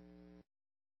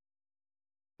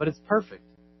 But it's perfect.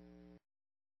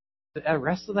 The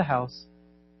rest of the house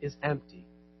is empty.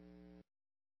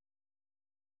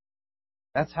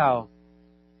 That's how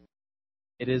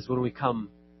it is when we come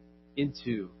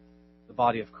into the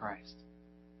body of Christ.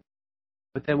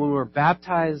 But then when we're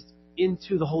baptized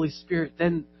into the Holy Spirit,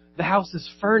 then the house is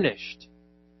furnished.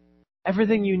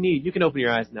 Everything you need. You can open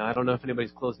your eyes now. I don't know if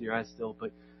anybody's closing your eyes still,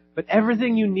 but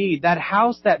everything you need, that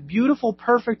house, that beautiful,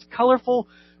 perfect, colorful,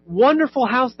 wonderful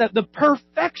house, that the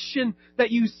perfection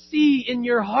that you see in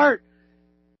your heart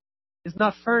is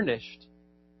not furnished.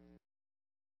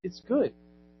 It's good.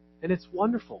 And it's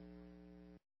wonderful.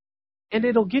 And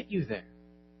it'll get you there.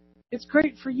 It's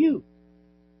great for you,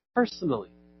 personally.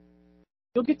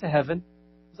 You'll get to heaven.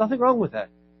 There's nothing wrong with that.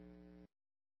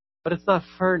 But it's not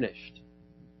furnished.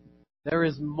 There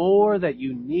is more that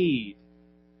you need.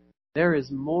 There is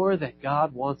more that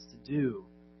God wants to do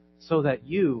so that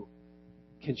you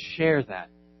can share that.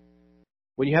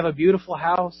 When you have a beautiful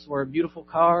house or a beautiful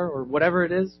car or whatever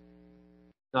it is,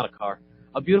 not a car,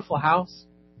 a beautiful house,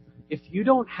 if you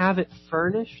don't have it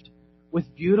furnished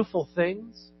with beautiful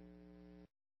things,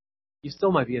 you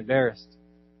still might be embarrassed.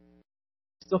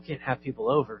 You still can't have people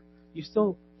over. You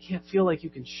still can't feel like you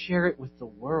can share it with the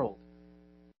world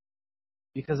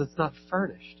because it's not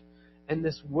furnished. And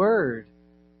this word,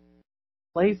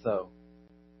 pletho,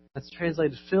 that's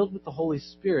translated filled with the Holy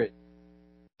Spirit,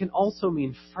 can also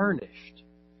mean furnished.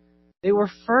 They were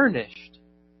furnished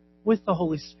with the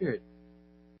Holy Spirit.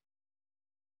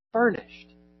 Furnished.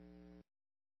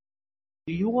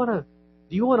 Do you want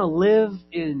to live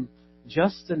in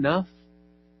just enough?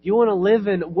 Do you want to live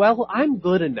in, well, I'm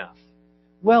good enough.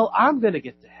 Well, I'm going to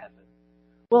get to heaven.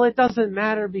 Well, it doesn't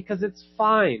matter because it's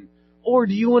fine. Or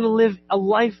do you want to live a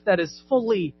life that is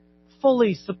fully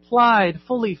supplied,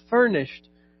 fully furnished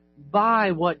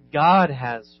by what God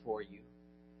has for you?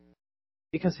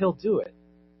 Because He'll do it.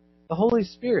 The Holy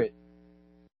Spirit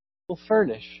will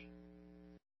furnish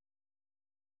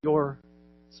your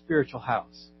spiritual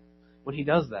house. When He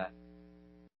does that,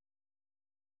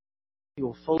 He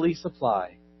will fully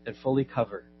supply and fully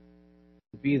cover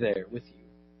and be there with you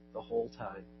the whole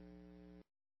time.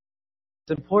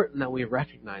 It's important that we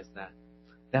recognize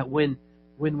that when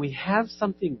we have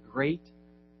something great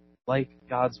like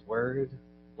God's Word,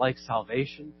 like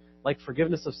salvation, like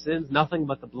forgiveness of sins, nothing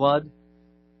but the blood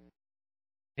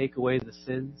take away the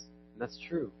sins, and that's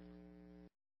true.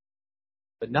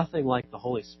 But nothing like the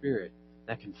Holy Spirit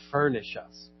that can furnish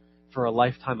us for a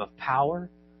lifetime of power,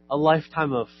 a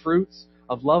lifetime of fruits,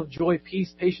 of love, joy,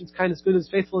 peace, patience, kindness, goodness,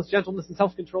 faithfulness, gentleness, and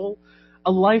self-control,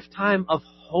 a lifetime of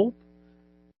hope,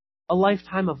 a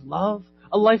lifetime of love,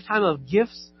 a lifetime of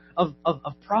gifts, of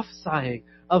prophesying,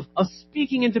 of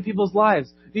speaking into people's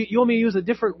lives. You want me to use a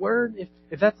different word?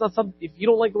 If that's not something, if you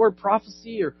don't like the word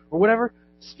prophecy or whatever,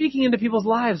 speaking into people's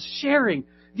lives, sharing,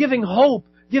 giving hope,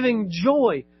 giving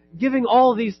joy, giving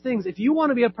all these things. If you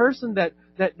want to be a person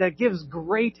that gives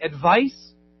great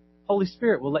advice, Holy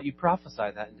Spirit will let you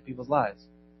prophesy that into people's lives.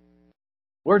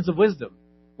 Words of wisdom,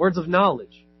 words of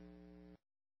knowledge.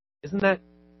 Isn't that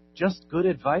just good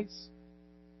advice?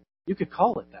 You could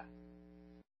call it that.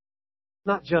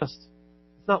 It's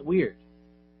not weird.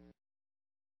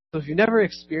 So if you've never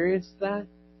experienced that,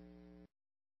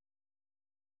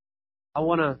 I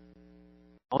want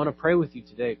to pray with you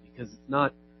today because it's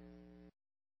not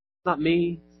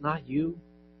me, it's not you,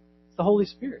 it's the Holy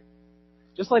Spirit.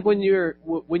 Just like when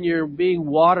you're being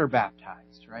water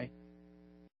baptized, right?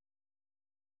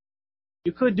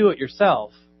 You could do it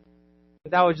yourself,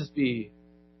 but that would just be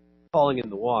falling in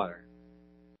the water.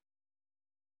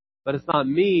 But it's not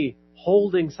me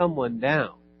holding someone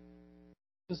down.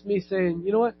 It's just me saying,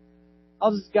 you know what?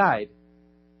 I'll just guide.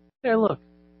 There, look.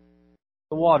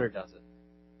 The water does it.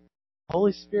 The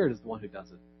Holy Spirit is the one who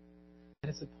does it. And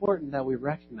it's important that we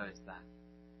recognize that.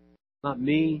 Not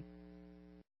me,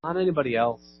 not anybody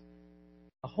else.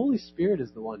 The Holy Spirit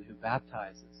is the one who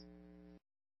baptizes.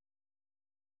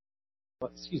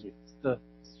 It's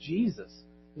Jesus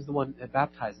who's the one that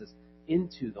baptizes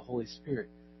into the Holy Spirit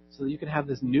so that you can have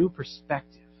this new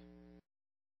perspective,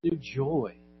 new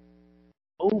joy,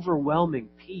 overwhelming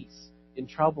peace in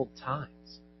troubled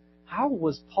times. How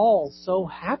was Paul so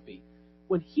happy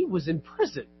when he was in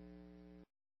prison?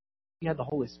 He had the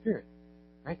Holy Spirit,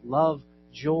 right? Love,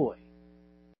 joy.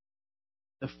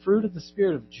 The fruit of the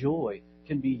Spirit of joy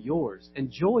can be yours.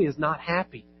 And joy is not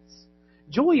happiness.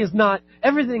 Joy is not,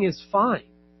 everything is fine.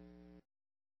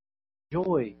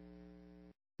 Joy,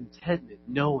 contentment,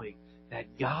 knowing that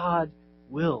God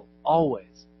will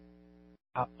always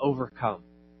overcome.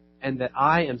 And that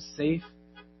I am safe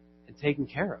and taken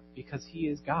care of because He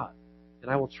is God. And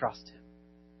I will trust Him.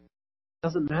 It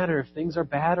doesn't matter if things are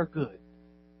bad or good.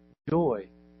 Joy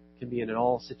can be in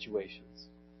all situations.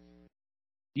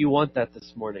 Do you want that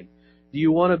this morning? Do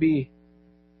you want to be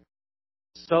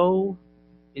so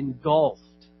engulfed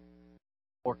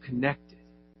or connected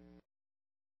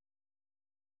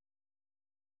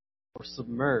or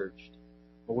submerged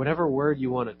or whatever word you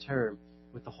want to term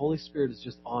with the Holy Spirit is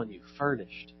just on you,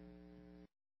 furnished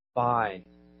by,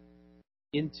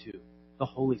 into the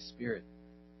Holy Spirit?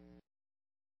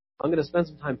 I'm going to spend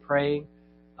some time praying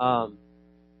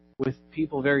with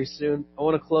people very soon. I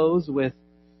want to close with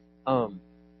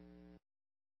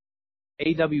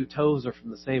A.W. Tozer from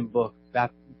the same book,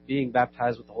 Being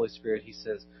Baptized with the Holy Spirit. He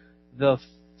says, the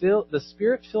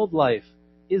Spirit-filled life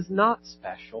is not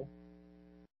special,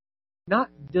 not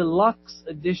deluxe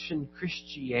edition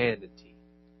Christianity.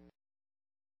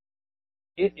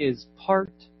 It is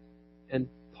part and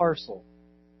parcel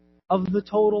of the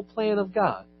total plan of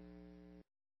God.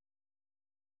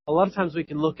 A lot of times we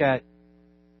can look at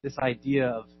this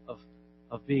idea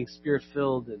of being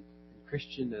Spirit-filled and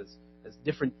Christian as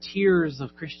different tiers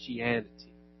of Christianity.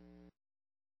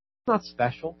 It's not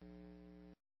special.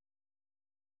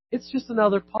 It's just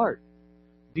another part.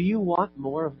 Do you want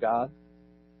more of God?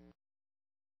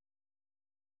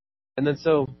 And then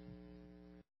so,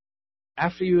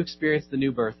 after you experience the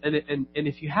new birth, and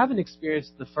if you haven't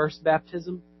experienced the first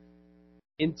baptism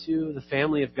into the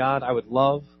family of God, I would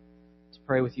love to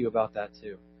pray with you about that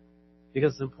too.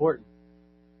 Because it's important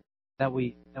that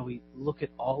we look at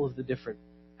all of the different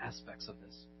aspects of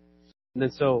this. And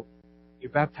then so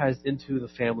you're baptized into the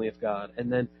family of God.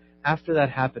 And then after that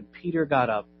happened, Peter got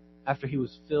up after he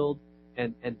was filled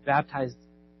and baptized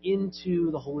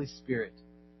into the Holy Spirit.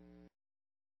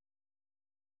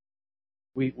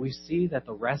 We see that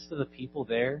the rest of the people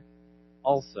there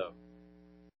also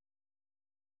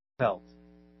felt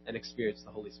and experienced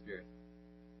the Holy Spirit.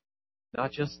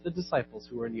 Not just the disciples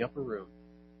who were in the upper room,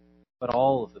 but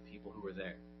all of the people who were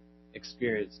there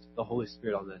experienced the Holy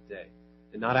Spirit on that day.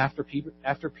 And not after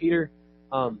Peter,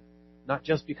 not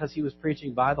just because he was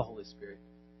preaching by the Holy Spirit.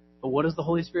 But what does the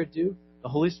Holy Spirit do? The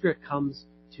Holy Spirit comes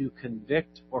to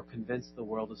convict or convince the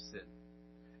world of sin.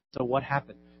 So what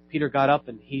happened? Peter got up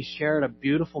and he shared a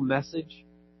beautiful message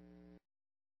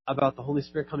about the Holy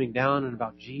Spirit coming down and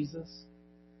about Jesus.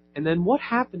 And then what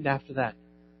happened after that?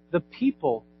 The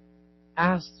people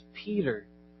asked Peter,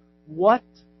 what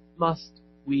must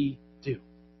we do?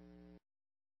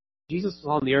 Jesus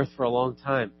was on the earth for a long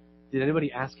time. Did anybody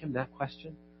ask him that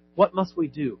question? What must we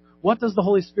do? What does the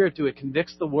Holy Spirit do? It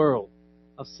convicts the world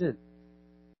of sin.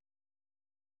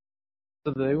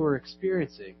 So they were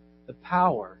experiencing the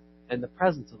power and the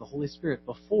presence of the Holy Spirit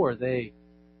before they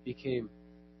became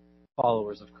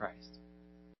followers of Christ.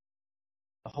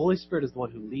 The Holy Spirit is the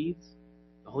one who leads.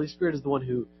 The Holy Spirit is the one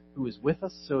who is with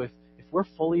us. So if we're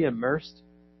fully immersed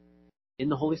in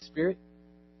the Holy Spirit,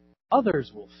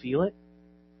 others will feel it.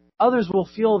 Others will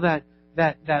feel that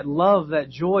love, that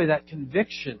joy, that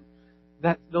conviction,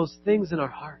 those things in our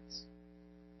hearts.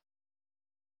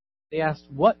 They asked,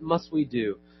 what must we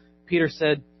do? Peter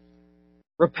said,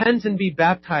 repent and be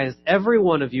baptized, every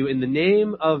one of you, in the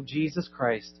name of Jesus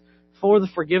Christ, for the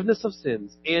forgiveness of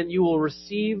sins, and you will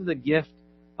receive the gift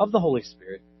of the Holy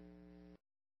Spirit.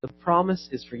 The promise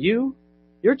is for you,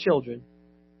 your children,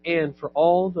 and for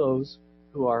all those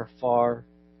who are far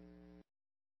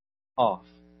off,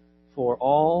 for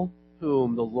all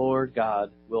whom the Lord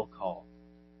God will call.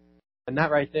 And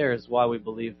that right there is why we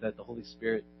believe that the Holy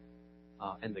Spirit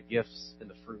and the gifts and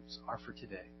the fruits are for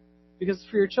today. Because it's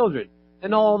for your children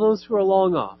and all those who are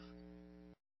long off.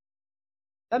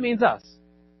 That means us.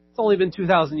 It's only been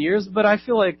 2,000 years, but I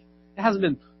feel like it hasn't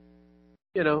been,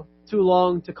 too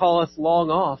long to call us long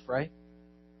off, right?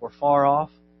 Or far off.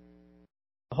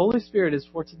 The Holy Spirit is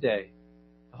for today.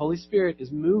 The Holy Spirit is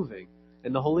moving,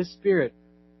 and the Holy Spirit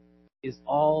is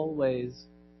always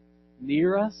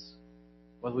near us,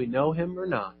 whether we know Him or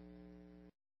not.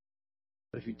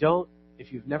 But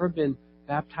if you've never been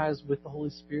baptized with the Holy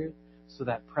Spirit, so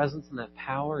that presence and that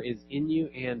power is in you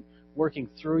and working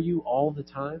through you all the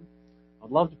time, I'd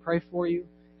love to pray for you.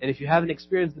 And if you haven't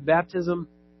experienced the baptism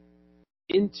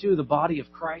into the body of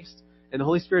Christ, and the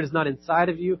Holy Spirit is not inside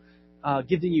of you,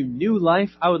 giving you new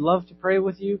life, I would love to pray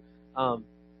with you.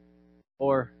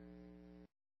 or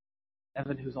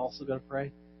Evan, who's also going to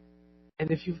pray. And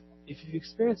if you've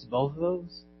experienced both of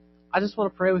those, I just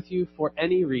want to pray with you for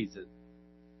any reason.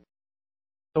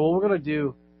 So what we're going to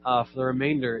do for the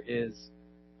remainder is,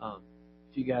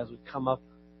 if you guys would come up,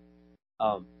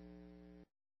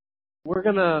 we're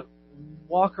going to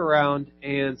walk around,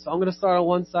 and so I'm going to start on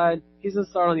one side, he's going to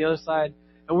start on the other side,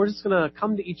 and we're just going to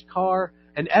come to each car,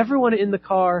 and everyone in the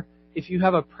car, if you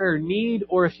have a prayer need,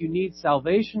 or if you need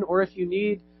salvation, or if you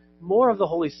need more of the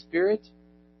Holy Spirit,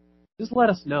 just let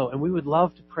us know, and we would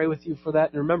love to pray with you for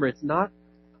that. And remember, it's not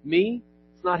me,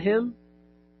 it's not him,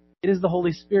 it is the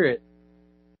Holy Spirit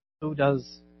who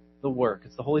does the work.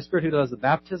 It's the Holy Spirit who does the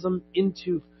baptism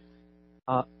into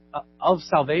of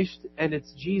salvation, and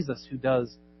it's Jesus who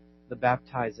does the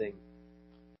baptizing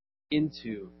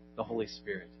into the Holy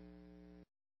Spirit.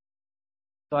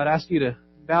 So I'd ask you to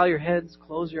bow your heads,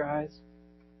 close your eyes.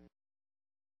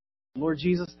 Lord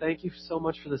Jesus, thank you so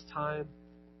much for this time.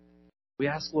 We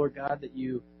ask, Lord God, that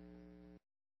you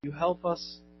help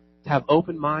us to have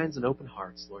open minds and open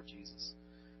hearts, Lord Jesus.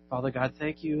 Father God,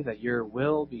 thank you that your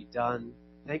will be done.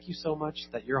 Thank you so much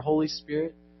that your Holy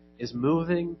Spirit is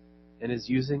moving and is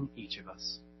using each of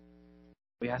us.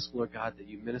 We ask, Lord God, that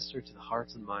you minister to the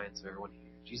hearts and minds of everyone here.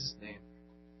 In Jesus' name,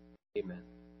 amen.